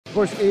Of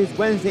course, it is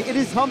Wednesday. It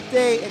is Hump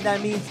Day, and that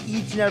means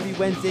each and every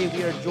Wednesday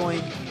we are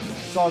joined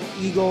to talk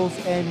Eagles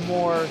and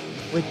more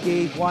with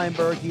Dave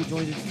Weinberg. He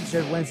joins us each and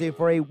every Wednesday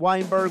for a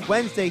Weinberg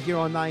Wednesday here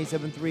on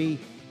 97.3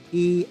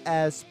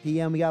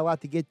 ESPN. We got a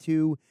lot to get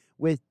to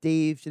with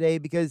Dave today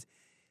because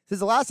since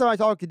the last time I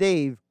talked to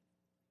Dave,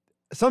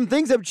 some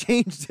things have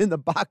changed in the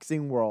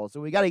boxing world.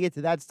 So we got to get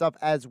to that stuff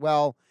as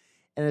well.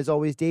 And as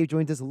always, Dave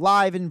joins us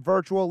live in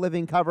virtual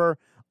living cover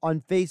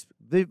on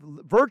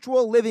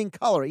virtual living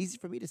color. Easy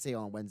for me to say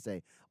on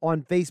Wednesday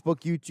on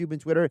Facebook, YouTube,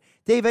 and Twitter.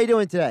 Dave, how you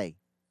doing today?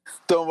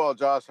 Doing well,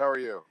 Josh. How are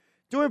you?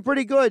 Doing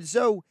pretty good.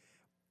 So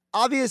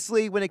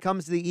obviously, when it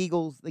comes to the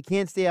Eagles, they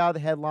can't stay out of the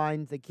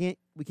headlines. We can't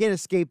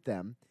escape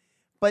them.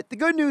 But the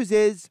good news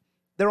is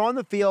they're on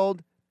the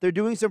field. They're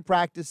doing some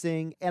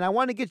practicing. And I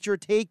want to get your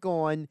take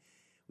on,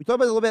 we talked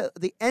about it a little bit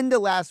at the end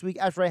of last week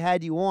after I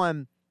had you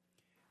on.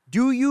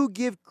 Do you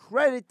give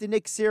credit to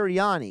Nick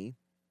Sirianni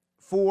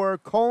for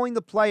calling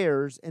the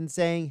players and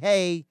saying,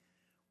 hey,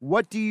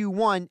 what do you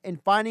want?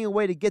 And finding a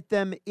way to get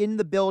them in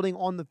the building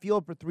on the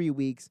field for 3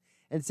 weeks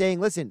and saying,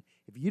 listen,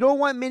 if you don't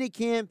want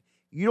minicamp,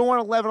 you don't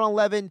want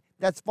 11-on-11,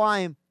 that's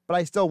fine, but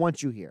I still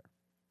want you here.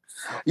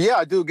 Yeah,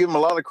 I do give him a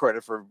lot of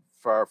credit for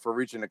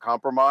reaching a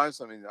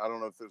compromise. I mean, I don't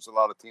know if there's a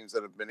lot of teams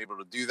that have been able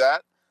to do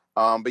that.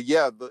 But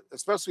yeah,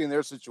 especially in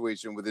their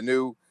situation with the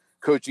new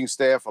coaching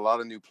staff, a lot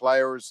of new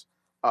players,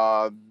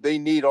 they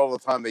need all the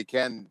time they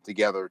can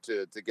together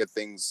to get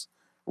things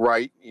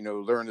right,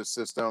 learn the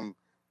system,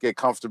 get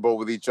comfortable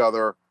with each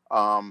other.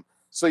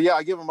 So yeah,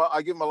 I give him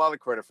a lot of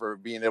credit for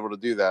being able to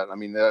do that. I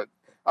mean, that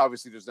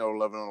obviously there's no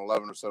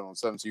 11-on-11 or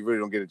 7-on-7, so you really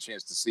don't get a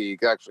chance to see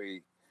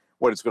actually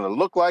what it's going to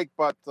look like.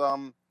 But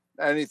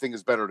anything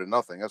is better than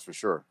nothing, that's for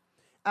sure.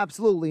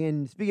 Absolutely.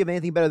 And speaking of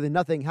anything better than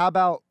nothing, how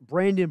about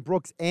Brandon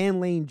Brooks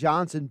and Lane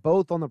Johnson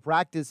both on the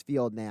practice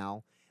field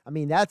now? I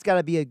mean, that's got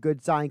to be a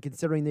good sign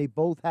considering they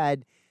both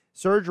had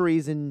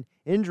surgeries and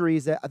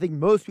injuries that I think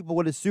most people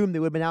would assume they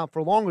would have been out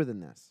for longer than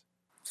this.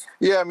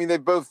 Yeah, I mean, they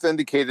both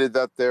indicated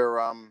that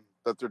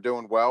they're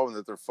doing well and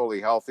that they're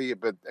fully healthy.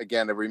 But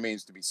again, it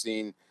remains to be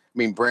seen. I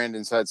mean,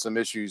 Brandon's had some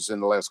issues in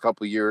the last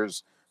couple of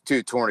years,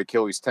 2 torn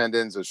Achilles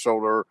tendons, a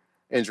shoulder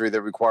injury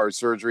that required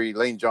surgery.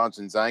 Lane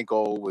Johnson's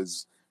ankle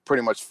was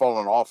pretty much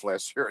fallen off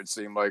last year, it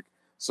seemed like.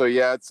 So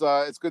yeah,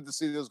 it's good to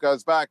see those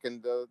guys back,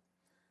 and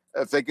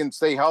if they can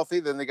stay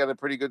healthy, then they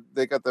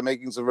got the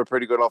makings of a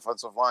pretty good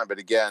offensive line. But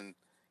again,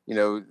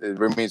 it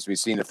remains to be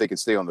seen if they can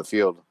stay on the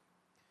field.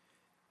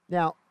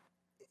 Now,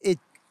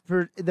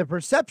 the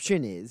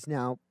perception is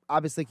now,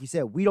 obviously, like you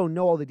said, we don't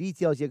know all the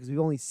details yet because we've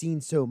only seen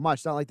so much.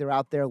 It's not like they're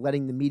out there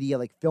letting the media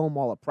film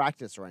all of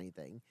practice or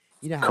anything.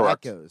 You know how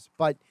Correct. that goes.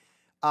 But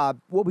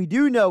what we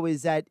do know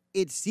is that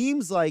it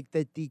seems like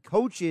that the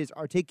coaches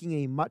are taking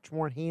a much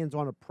more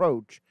hands-on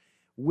approach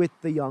with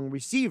the young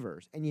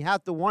receivers. And you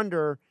have to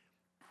wonder,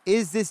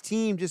 is this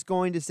team just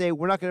going to say,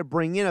 we're not going to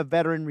bring in a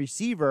veteran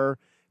receiver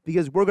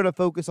because we're going to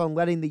focus on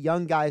letting the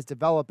young guys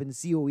develop and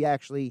see what we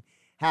actually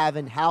have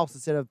in-house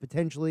instead of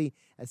potentially,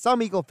 as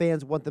some Eagle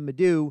fans want them to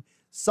do,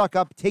 suck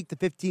up, take the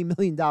 $15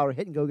 million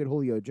hit and go get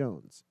Julio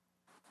Jones?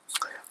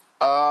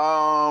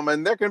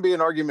 And there can be an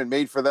argument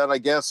made for that, I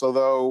guess,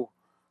 although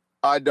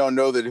I don't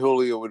know that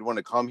Julio would want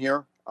to come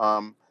here.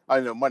 I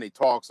know money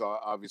talks,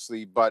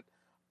 obviously, but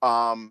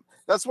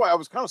that's why I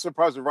was kind of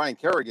surprised that Ryan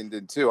Kerrigan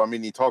did too. I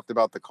mean, he talked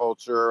about the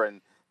culture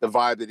and the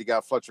vibe that he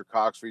got. Fletcher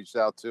Cox reached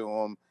out to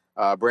him,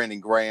 Brandon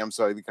Graham,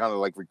 so he kind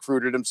of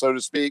recruited him, so to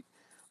speak.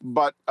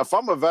 But if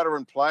I'm a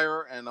veteran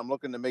player and I'm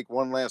looking to make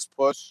one last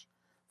push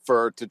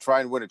to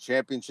try and win a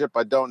championship,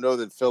 I don't know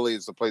that Philly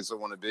is the place I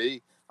want to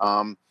be.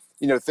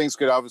 Things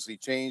could obviously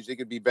change. They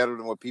could be better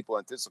than what people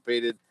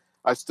anticipated.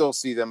 I still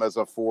see them as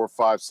a 4,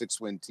 5,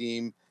 6 win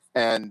team.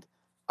 And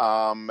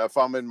if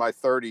I'm in my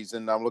 30s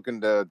and I'm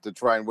looking to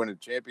try and win a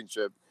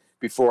championship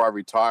before I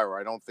retire,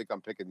 I don't think I'm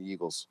picking the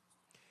Eagles.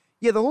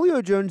 Yeah, the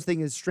Julio Jones thing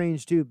is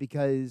strange too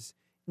because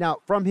now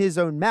from his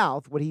own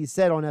mouth, what he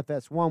said on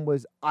FS1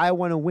 was, I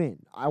want to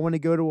win. I want to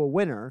go to a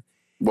winner.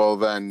 Well,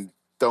 then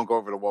don't go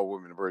over the Wall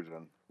Women Bridge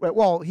then. Right.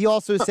 Well, he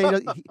also said he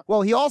doesn't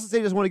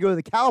want to go to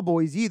the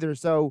Cowboys either.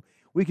 So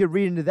we could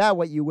read into that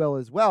what you will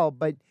as well.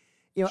 But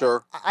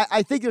sure.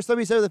 I think there's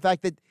something to say to the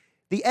fact that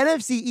the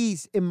NFC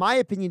East, in my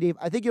opinion, Dave,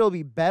 I think it'll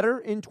be better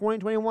in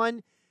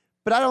 2021,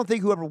 but I don't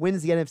think whoever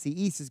wins the NFC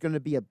East is going to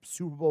be a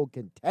Super Bowl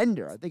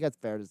contender. I think that's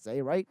fair to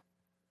say, right?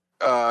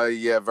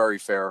 Yeah, very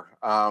fair.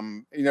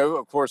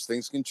 Of course,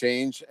 things can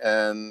change,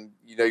 and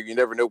you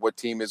never know what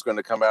team is going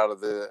to come out of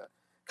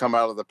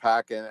the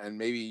pack and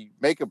maybe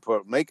make a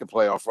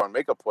playoff run,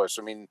 make a push.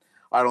 I mean,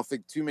 I don't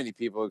think too many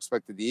people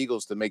expected the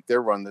Eagles to make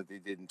their run that they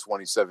did in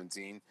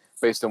 2017,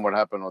 based on what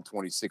happened in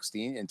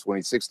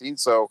 2016.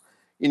 So,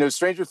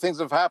 stranger things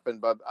have happened,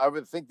 but I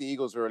would think the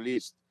Eagles are at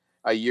least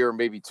a year,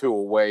 maybe 2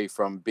 away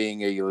from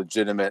being a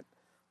legitimate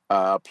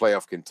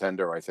playoff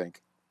contender, I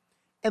think.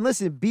 And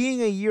listen,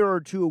 being a year or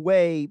 2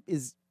 away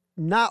is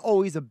not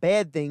always a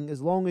bad thing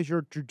as long as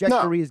your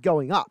trajectory is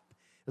going up.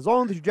 As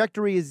long as the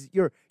trajectory is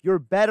you're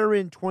better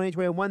in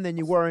 2021 than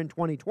you were in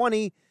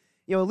 2020,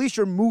 at least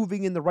you're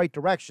moving in the right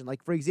direction.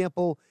 Like, for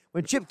example,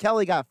 when Chip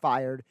Kelly got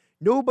fired,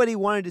 nobody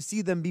wanted to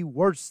see them be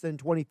worse than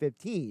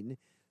 2015.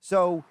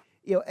 So,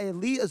 at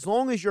least as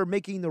long as you're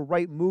making the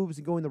right moves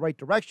and going the right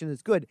direction,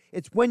 it's good.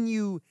 It's when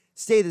you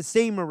stay the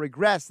same or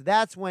regress,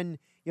 that's when,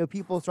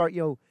 people start,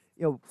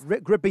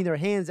 gripping their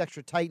hands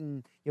extra tight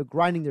and,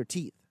 grinding their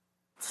teeth.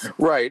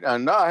 Right.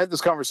 And I had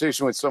this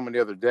conversation with someone the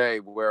other day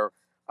where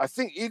I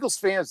think Eagles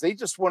fans, they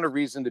just want a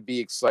reason to be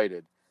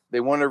excited. They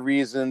want a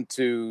reason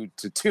to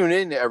tune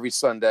in every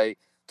Sunday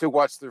to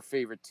watch their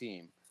favorite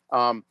team.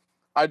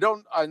 I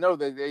know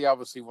that they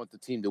obviously want the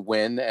team to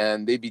win,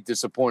 and they'd be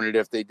disappointed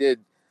if they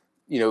did,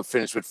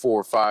 finish with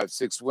 4, 5,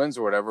 6 wins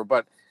or whatever.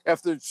 But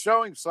if they're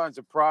showing signs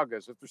of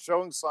progress, if they're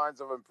showing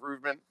signs of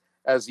improvement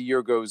as the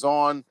year goes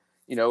on,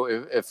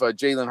 if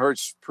Jalen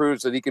Hurts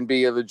proves that he can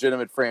be a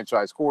legitimate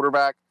franchise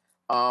quarterback,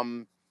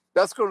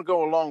 that's going to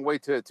go a long way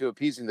to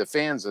appeasing the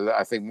fans.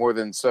 I think more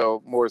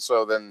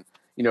so than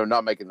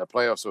not making the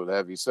playoffs so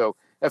heavy. So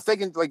if they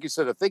can, like you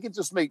said, if they can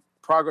just make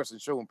progress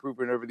and show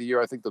improvement over the year,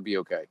 I think they'll be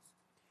okay.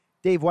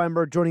 Dave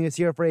Weinberg joining us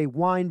here for a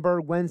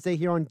Weinberg Wednesday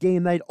here on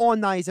Game Night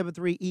on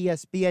 97.3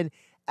 ESPN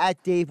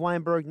at Dave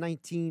Weinberg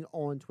 19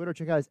 on Twitter.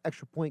 Check out his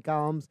extra point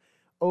columns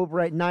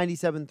over at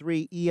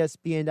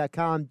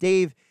 97.3ESPN.com.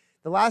 Dave,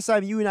 the last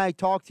time you and I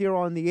talked here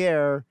on the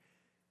air,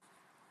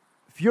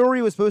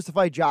 Fury was supposed to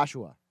fight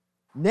Joshua.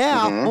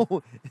 Now,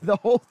 the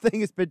whole thing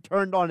has been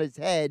turned on its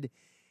head,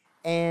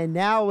 and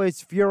now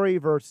it's Fury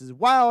versus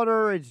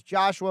Wilder. It's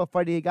Joshua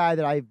fighting a guy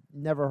that I've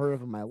never heard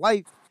of in my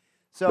life.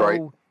 So, right.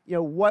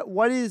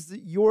 What is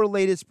your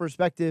latest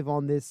perspective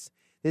on this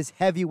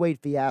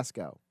heavyweight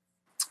fiasco?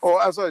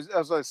 Well,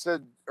 as I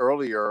said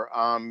earlier,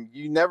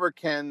 you never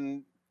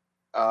can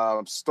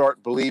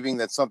start believing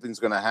that something's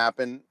going to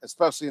happen,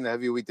 especially in the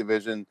heavyweight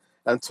division,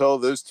 until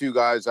those two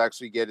guys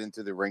actually get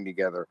into the ring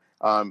together.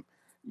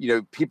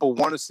 People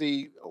want to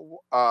see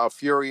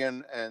Fury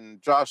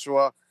and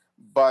Joshua,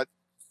 but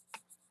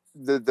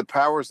the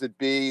powers that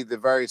be, the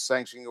various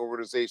sanctioning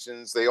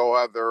organizations, they all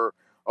have their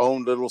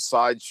own little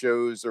side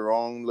shows, their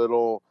own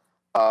little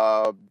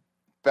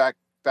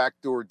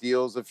backdoor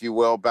deals, if you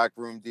will,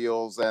 backroom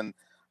deals. And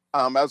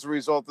as a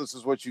result, this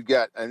is what you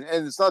get. And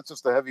it's not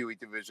just the heavyweight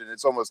division.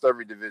 It's almost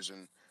every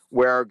division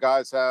where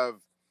guys have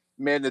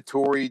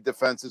mandatory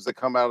defenses that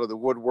come out of the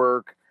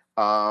woodwork,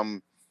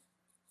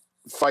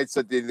 fights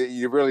that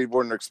you really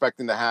weren't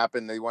expecting to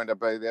happen. They wind up,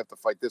 they have to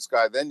fight this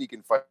guy. Then you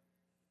can fight.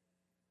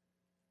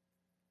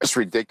 It's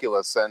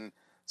ridiculous. And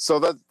so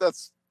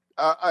that's,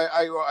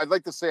 I'd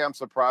like to say I'm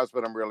surprised,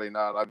 but I'm really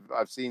not.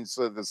 I've seen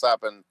this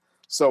happen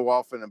so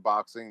often in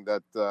boxing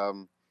that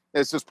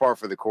it's just par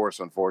for the course,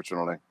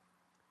 unfortunately.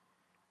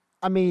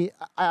 I mean,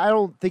 I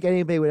don't think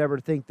anybody would ever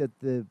think that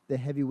the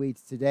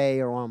heavyweights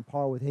today are on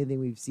par with anything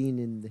we've seen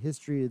in the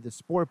history of the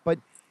sport. But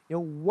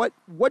what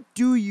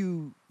do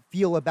you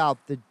feel about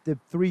the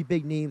three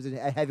big names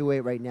at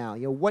heavyweight right now?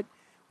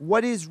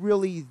 What is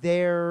really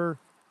their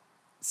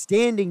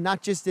standing,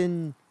 not just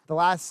in the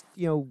last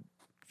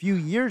few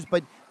years,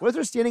 but what is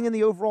their standing in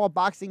the overall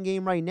boxing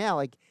game right now?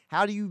 Like,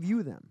 how do you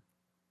view them?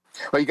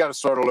 Well, you got to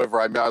start all over.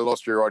 I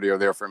lost your audio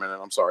there for a minute.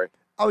 I'm sorry.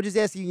 I was just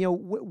asking,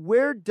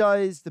 where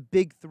does the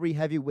big three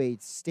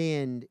heavyweights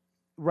stand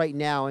right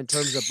now in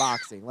terms of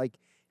boxing? Like,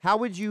 how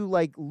would you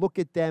look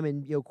at them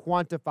and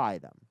quantify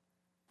them?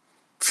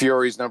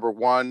 Fury's number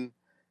 1,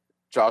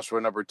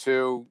 Joshua number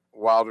 2,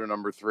 Wilder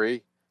number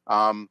 3.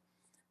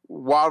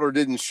 Wilder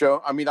didn't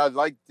show. I mean, I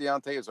like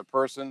Deontay as a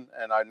person,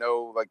 and I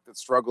know the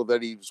struggle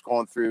that he was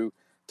going through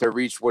to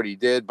reach what he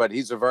did. But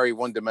he's a very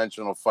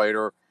one-dimensional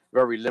fighter,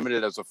 very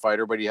limited as a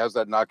fighter. But he has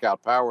that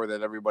knockout power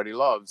that everybody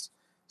loves.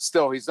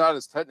 Still, he's not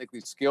as technically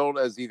skilled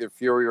as either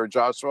Fury or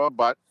Joshua.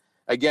 But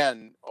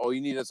again, all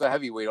you need is a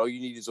heavyweight. All you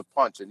need is a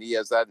punch, and he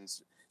has that. And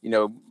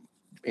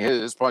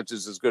his punch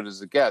is as good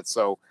as it gets.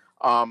 So,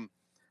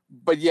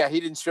 but yeah,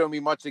 he didn't show me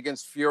much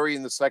against Fury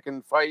in the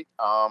second fight.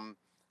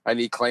 And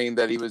he claimed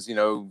that he was,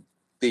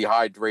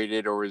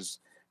 dehydrated, or his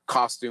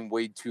costume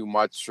weighed too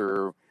much,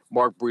 or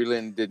Mark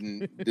Breland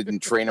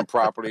didn't train him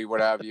properly, what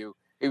have you.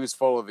 He was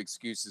full of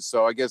excuses.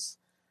 So I guess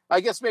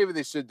maybe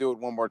they should do it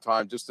one more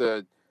time, just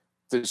to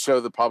show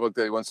the public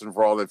that once and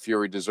for all that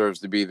Fury deserves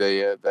to be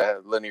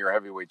the linear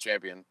heavyweight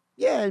champion.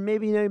 Yeah, and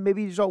maybe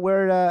maybe you just don't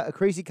wear a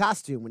crazy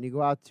costume when you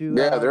go out to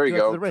there you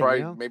go. The ring,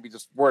 Try maybe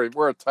just wear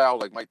a towel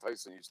like Mike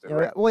Tyson used to. Yeah,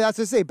 right? Well, that's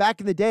to say, back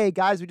in the day,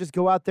 guys would just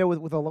go out there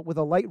with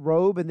a light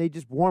robe, and they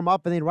just warm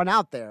up and they'd run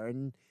out there.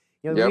 And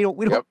we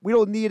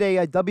don't need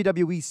a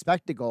WWE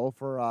spectacle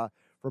for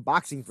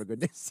boxing, for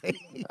goodness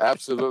sake.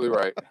 Absolutely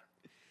right.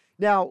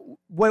 Now,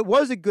 what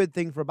was a good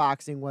thing for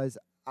boxing was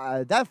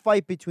that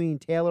fight between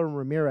Taylor and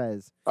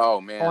Ramirez.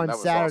 Oh man, on that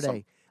was Saturday.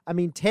 Awesome. I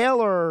mean,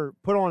 Taylor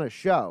put on a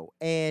show,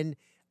 and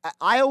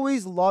I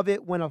always love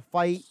it when a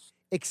fight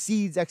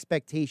exceeds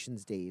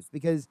expectations, Dave,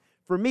 because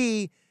for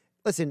me,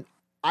 listen,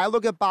 I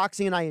look at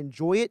boxing and I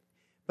enjoy it,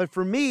 but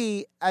for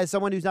me, as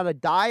someone who's not a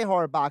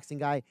diehard boxing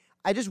guy,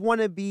 I just want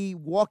to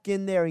walk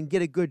in there and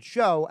get a good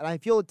show, and I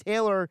feel that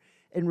Taylor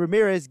and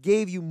Ramirez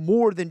gave you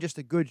more than just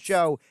a good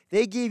show.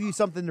 They gave you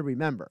something to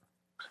remember.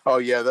 Oh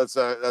yeah, that's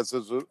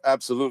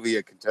absolutely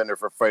a contender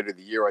for fight of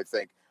the year, I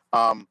think.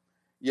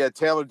 Yeah,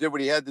 Taylor did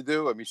what he had to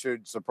do. I mean,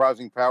 showed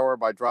surprising power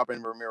by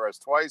dropping Ramirez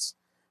twice,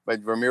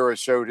 but Ramirez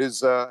showed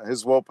his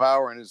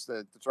willpower and his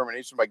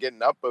determination by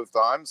getting up both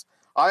times.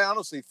 I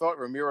honestly thought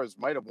Ramirez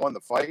might have won the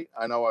fight.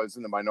 I know I was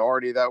in the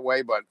minority that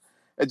way, but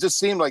it just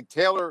seemed like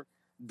Taylor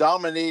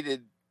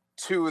dominated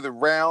two of the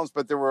rounds,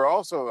 but there were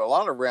also a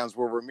lot of rounds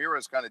where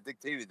Ramirez kind of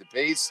dictated the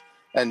pace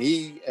and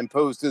he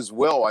imposed his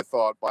will, I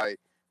thought, by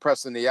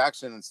pressing the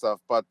action and stuff.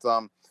 But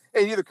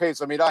in either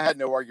case, I mean, I had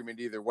no argument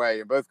either way,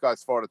 and both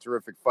guys fought a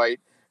terrific fight.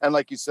 And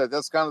like you said,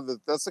 that's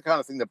the kind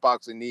of thing that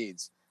boxing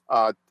needs.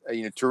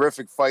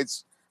 Terrific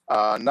fights,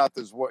 not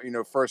those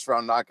first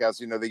round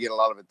knockouts. They get a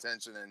lot of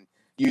attention and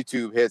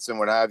YouTube hits and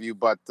what have you.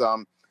 But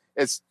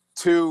it's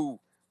two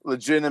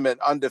legitimate,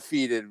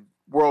 undefeated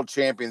world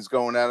champions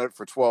going at it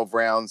for 12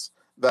 rounds.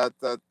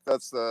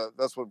 That's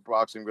what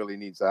boxing really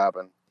needs to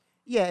happen.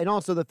 Yeah, and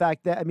also the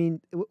fact that, I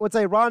mean, what's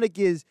ironic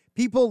is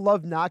people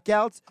love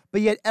knockouts,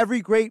 but yet every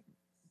great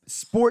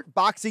sport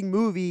boxing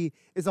movie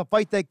is a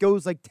fight that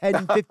goes like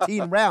 10,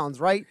 15 rounds,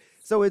 right?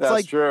 So it's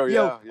That's true.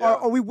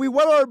 We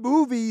want our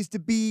movies to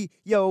be,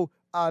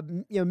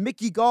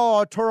 Mickey Gall,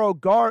 Arturo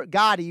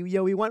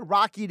Gotti. We want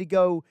Rocky to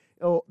go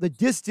the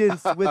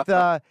distance with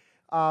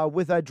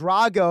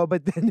Drago,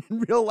 but then in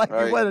real life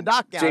we want a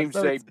knockout.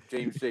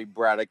 James J.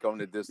 Braddock on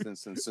the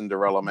distance and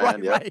Cinderella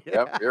Man.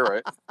 Yep, you're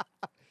right.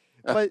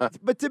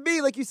 But to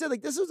me, like you said,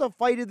 like this was a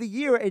fight of the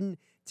year, and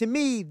to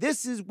me,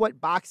 this is what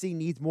boxing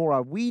needs more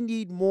of. We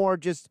need more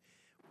just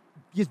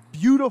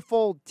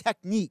beautiful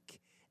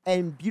technique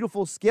and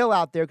beautiful skill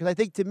out there, because I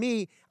think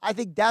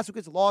that's what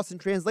gets lost in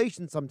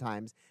translation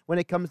sometimes when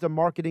it comes to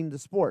marketing the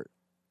sport.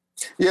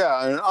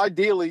 Yeah, and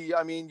ideally,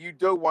 I mean, you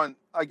do want,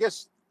 I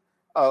guess,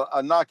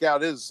 a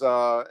knockout is,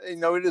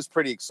 it is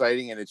pretty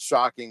exciting and it's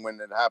shocking when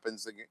it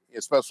happens,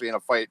 especially in a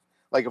fight,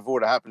 like if it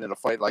would have happened in a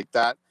fight like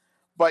that.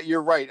 But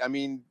you're right. I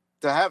mean,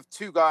 to have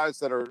two guys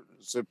that are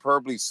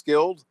superbly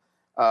skilled,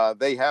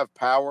 they have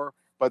power,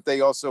 but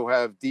they also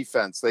have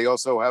defense. They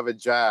also have a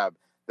jab.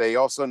 They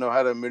also know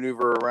how to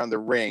maneuver around the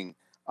ring.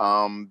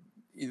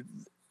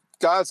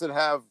 Guys that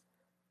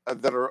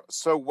are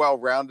so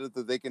well-rounded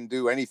that they can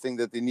do anything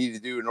that they need to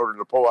do in order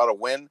to pull out a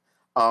win.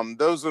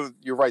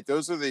 You're right.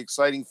 Those are the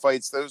exciting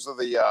fights. Those are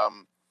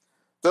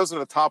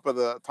the top of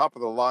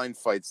the line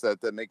fights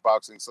that make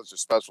boxing such a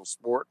special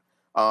sport.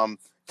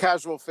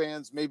 Casual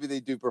fans, maybe they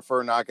do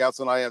prefer knockouts,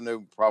 and I have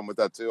no problem with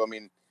that too. I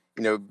mean,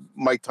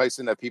 Mike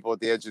Tyson had people at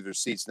the edge of their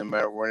seats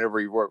whenever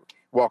he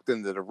walked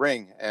into the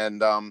ring,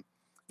 and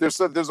there's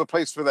a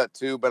place for that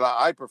too. But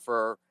I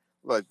prefer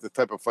like the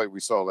type of fight we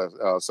saw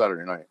last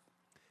Saturday night.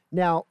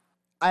 Now,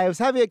 I was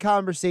having a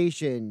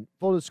conversation,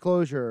 full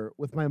disclosure,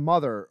 with my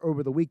mother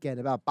over the weekend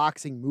about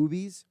boxing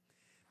movies.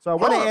 So I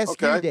want to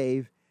ask you,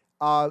 Dave,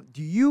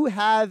 do you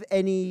have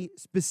any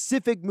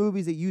specific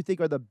movies that you think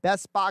are the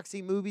best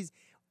boxing movies?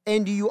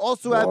 And do you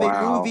also have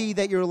a movie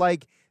that you're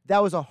like,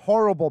 that was a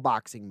horrible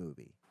boxing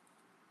movie?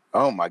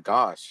 Oh my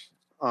gosh.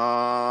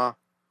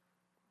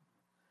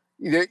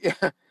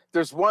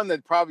 There's one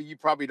that you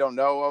probably don't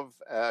know of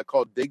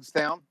called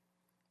Diggstown.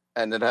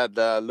 And it had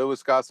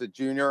Louis Gossett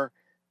Jr.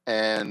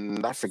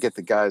 and I forget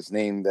the guy's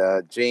name,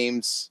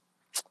 James.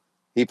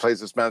 He plays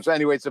this manager.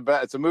 Anyway,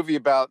 it's a movie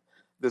about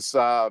this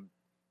kind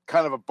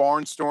of a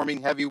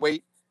barnstorming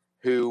heavyweight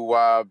who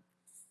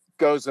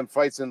goes and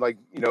fights in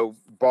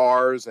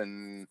bars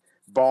and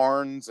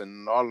barns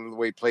and all of the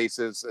way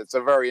places. It's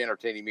a very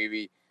entertaining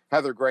movie.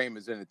 Heather Graham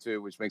is in it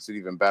too, which makes it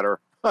even better.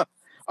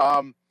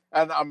 And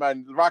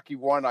Rocky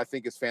 1, I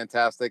think, is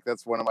fantastic.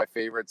 That's one of my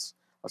favorites.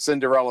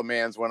 Cinderella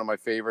Man's one of my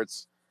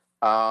favorites.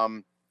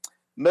 $1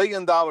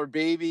 Million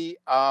Baby,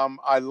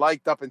 I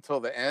liked up until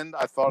the end.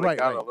 I thought it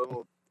got a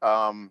little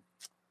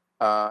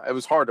it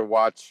was hard to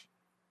watch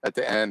at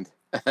the end.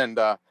 And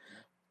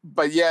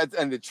but yeah,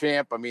 and The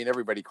Champ, I mean,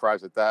 everybody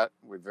cries at that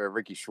with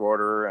Ricky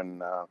Schroeder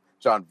and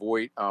John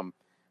Voight.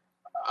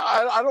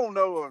 I don't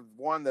know of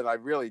one that I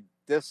really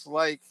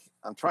dislike.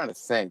 I'm trying to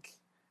think.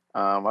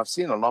 I've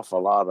seen an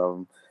awful lot of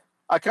them.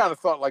 I kind of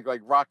thought like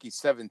Rocky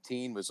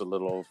 17 was a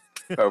little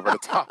over the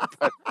top,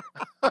 but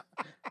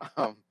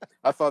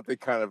I thought they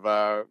kind of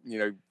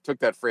took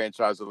that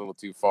franchise a little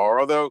too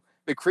far. Although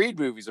the Creed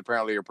movies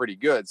apparently are pretty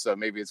good, so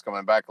maybe it's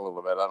coming back a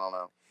little bit. I don't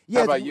know. Yeah,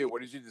 how about you? What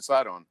did you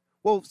decide on?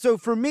 Well, so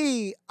for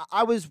me,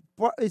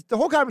 the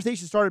whole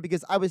conversation started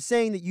because I was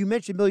saying that you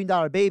mentioned $1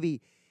 Million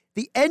Baby.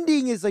 The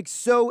ending is like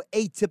so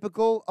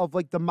atypical of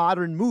like the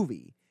modern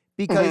movie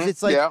because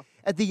it's like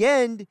at the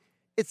end,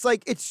 it's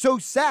like it's so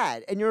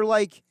sad, and you're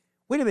like,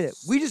 wait a minute,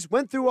 we just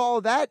went through all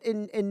of that,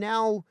 and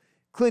now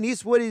Clint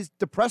Eastwood is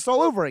depressed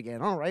all over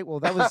again. All right, well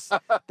that was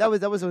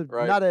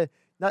right.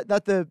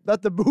 not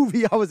the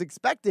movie I was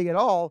expecting at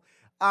all.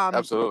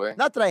 Absolutely.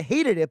 Not that I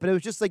hated it, but it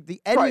was just like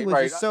the ending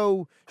was just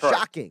so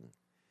shocking.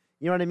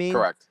 You know what I mean?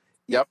 Correct.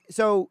 Yep.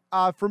 So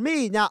for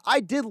me, now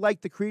I did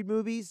like the Creed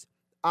movies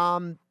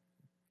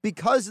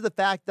because of the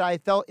fact that I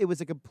felt it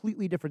was a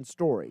completely different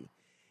story.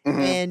 Mm-hmm.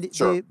 And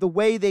the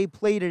way they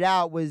played it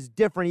out was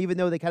different, even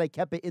though they kind of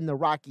kept it in the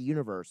Rocky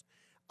universe.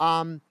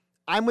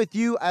 I'm with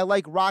you. I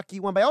like Rocky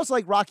 1, but I also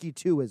like Rocky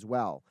 2 as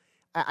well.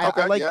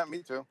 I like, yeah,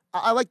 me too.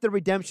 I like the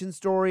redemption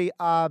story.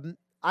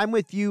 I'm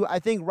with you. I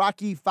think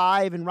Rocky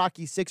 5 and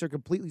Rocky 6 are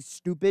completely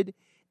stupid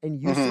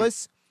and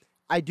useless.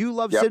 I do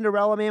love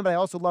Cinderella Man, but I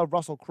also love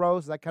Russell Crowe,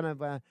 so that kind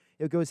of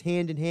it goes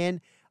hand in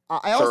hand.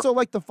 I also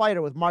like The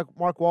Fighter with Mark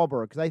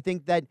Wahlberg, because I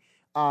think that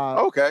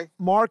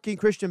Mark and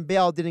Christian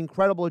Bale did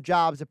incredible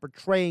jobs at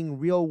portraying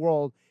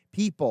real-world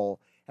people,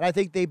 and I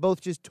think they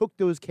both just took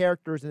those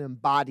characters and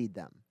embodied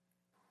them.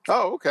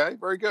 Oh, okay.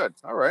 Very good.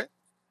 All right.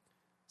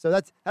 So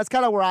that's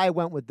kind of where I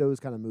went with those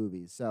kind of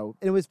movies. So,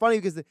 and it was funny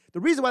because the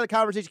reason why the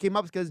conversation came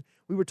up is because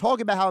we were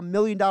talking about how $1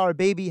 Million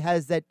Baby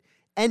has that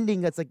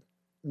ending that's like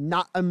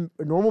not a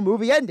normal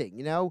movie ending,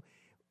 you know?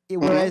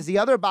 Whereas the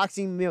other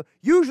boxing,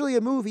 usually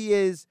a movie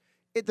is,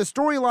 the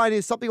storyline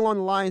is something along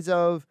the lines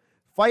of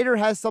fighter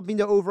has something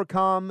to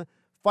overcome,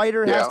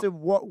 fighter has to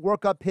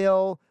work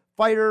uphill,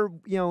 fighter,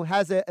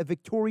 has a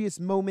victorious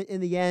moment in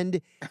the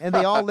end, and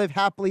they all live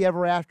happily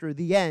ever after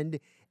the end.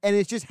 And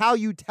it's just how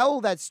you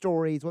tell that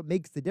story is what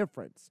makes the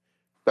difference.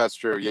 That's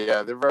true.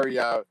 Yeah, they're very.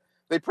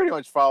 They pretty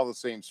much follow the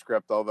same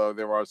script, although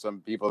there are some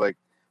people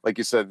like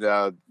you said,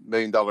 $1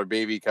 Million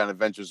Baby kind of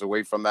ventures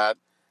away from that,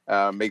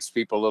 makes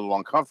people a little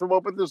uncomfortable.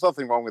 But there's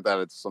nothing wrong with that.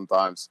 It's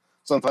sometimes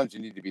you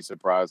need to be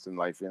surprised in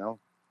life,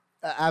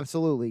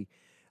 Absolutely.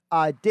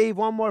 Dave,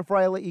 one more before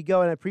I let you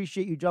go, and I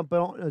appreciate you jumping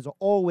on as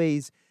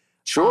always.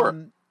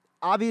 Sure.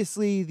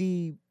 Obviously,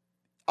 the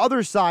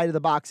other side of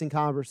the boxing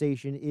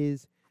conversation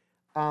is.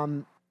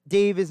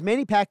 Dave, is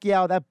Manny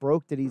Pacquiao that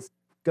broke that he's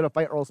going to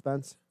fight Earl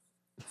Spence?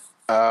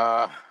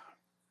 I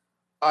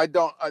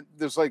don't.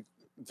 There's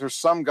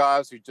some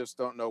guys who just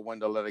don't know when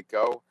to let it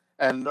go.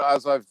 And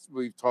as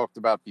we've talked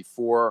about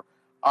before,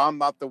 I'm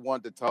not the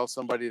one to tell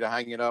somebody to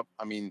hang it up.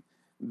 I mean,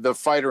 the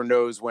fighter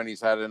knows when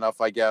he's had enough,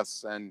 I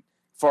guess, and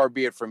far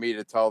be it for me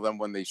to tell them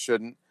when they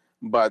shouldn't.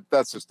 But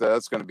that's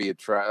going to be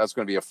that's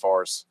going to be a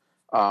farce.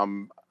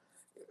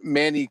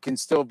 Manny can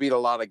still beat a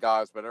lot of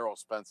guys, but Errol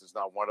Spence is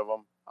not one of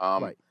them.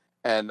 Right.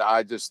 And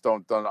I just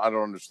don't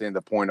understand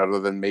the point other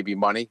than maybe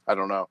money. I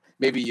don't know.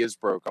 Maybe he is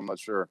broke. I'm not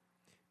sure.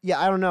 Yeah,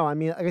 I don't know. I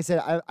mean, like I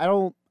said,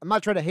 I'm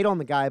not trying to hate on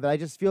the guy, but I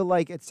just feel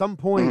like at some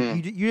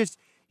point you just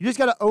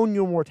got to own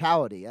your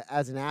mortality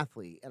as an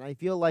athlete. And I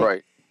feel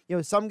like,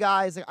 some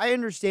guys, like I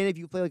understand if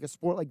you play like a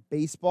sport like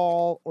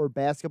baseball or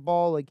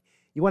basketball, like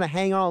you want to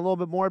hang on a little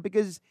bit more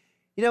because,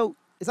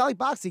 it's not like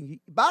boxing.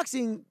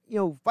 Boxing,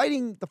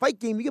 fighting the fight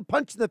game, you get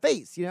punched in the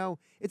face,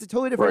 it's a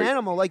totally different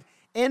animal. Like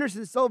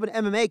Anderson Silva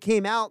in MMA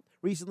came out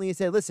recently and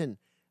said, listen,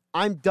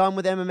 I'm done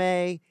with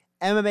MMA.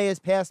 MMA has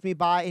passed me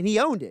by, and he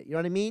owned it. You know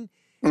what I mean?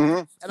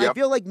 And I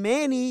feel like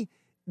Manny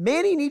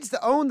needs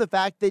to own the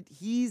fact that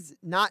he's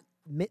not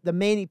the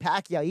Manny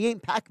Pacquiao. He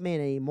ain't Pac-Man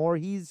anymore.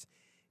 He's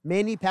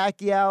Manny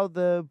Pacquiao,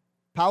 the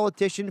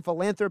politician,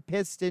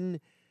 philanthropist, and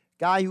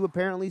guy who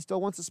apparently still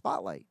wants a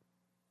spotlight.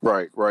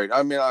 Right.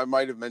 I mean, I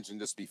might have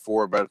mentioned this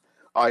before, but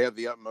I have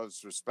the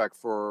utmost respect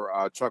for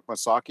Chuck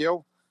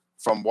Masaccio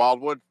from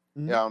Wildwood.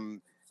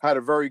 Had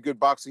a very good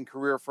boxing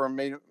career for him,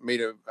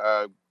 made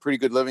a pretty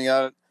good living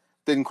at it.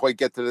 Didn't quite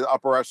get to the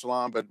upper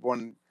echelon, but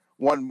won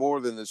more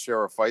than his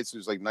share of fights. He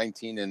was like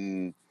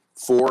 19-4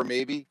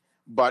 maybe.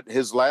 But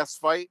his last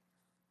fight,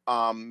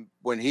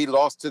 when he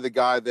lost to the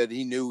guy that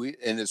he knew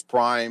in his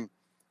prime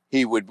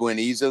he would win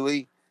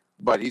easily,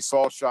 but he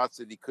saw shots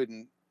that he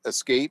couldn't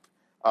escape.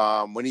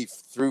 When he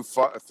threw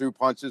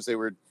punches, they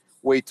were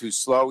way too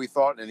slow, he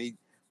thought. And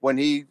when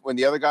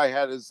the other guy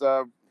had his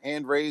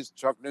hand raised,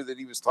 Chuck knew that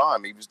he was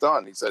done.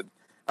 He said,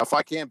 if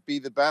I can't be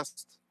the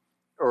best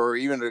or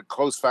even a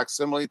close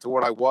facsimile to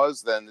what I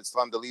was, then it's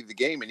time to leave the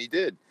game. And he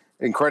did.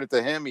 And credit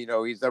to him,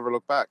 he's never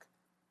looked back.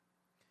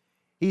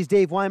 He's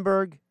Dave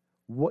Weinberg.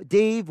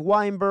 Dave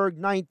Weinberg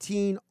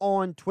 19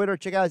 on Twitter.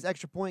 Check out his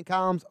extra point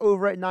columns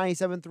over at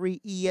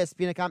 97.3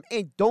 ESPN.com.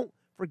 And don't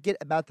forget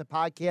about the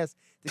podcast,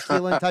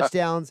 Tequila and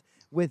Touchdowns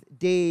with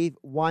Dave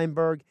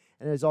Weinberg.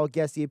 And as all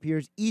guests, he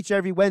appears each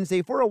every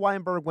Wednesday for a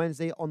Weinberg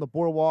Wednesday on the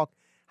Boardwalk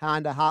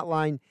Honda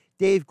Hotline.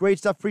 Dave, great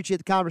stuff. Appreciate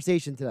the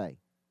conversation today.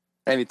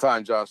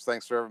 Anytime, Josh.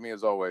 Thanks for having me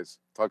as always.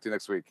 Talk to you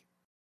next week.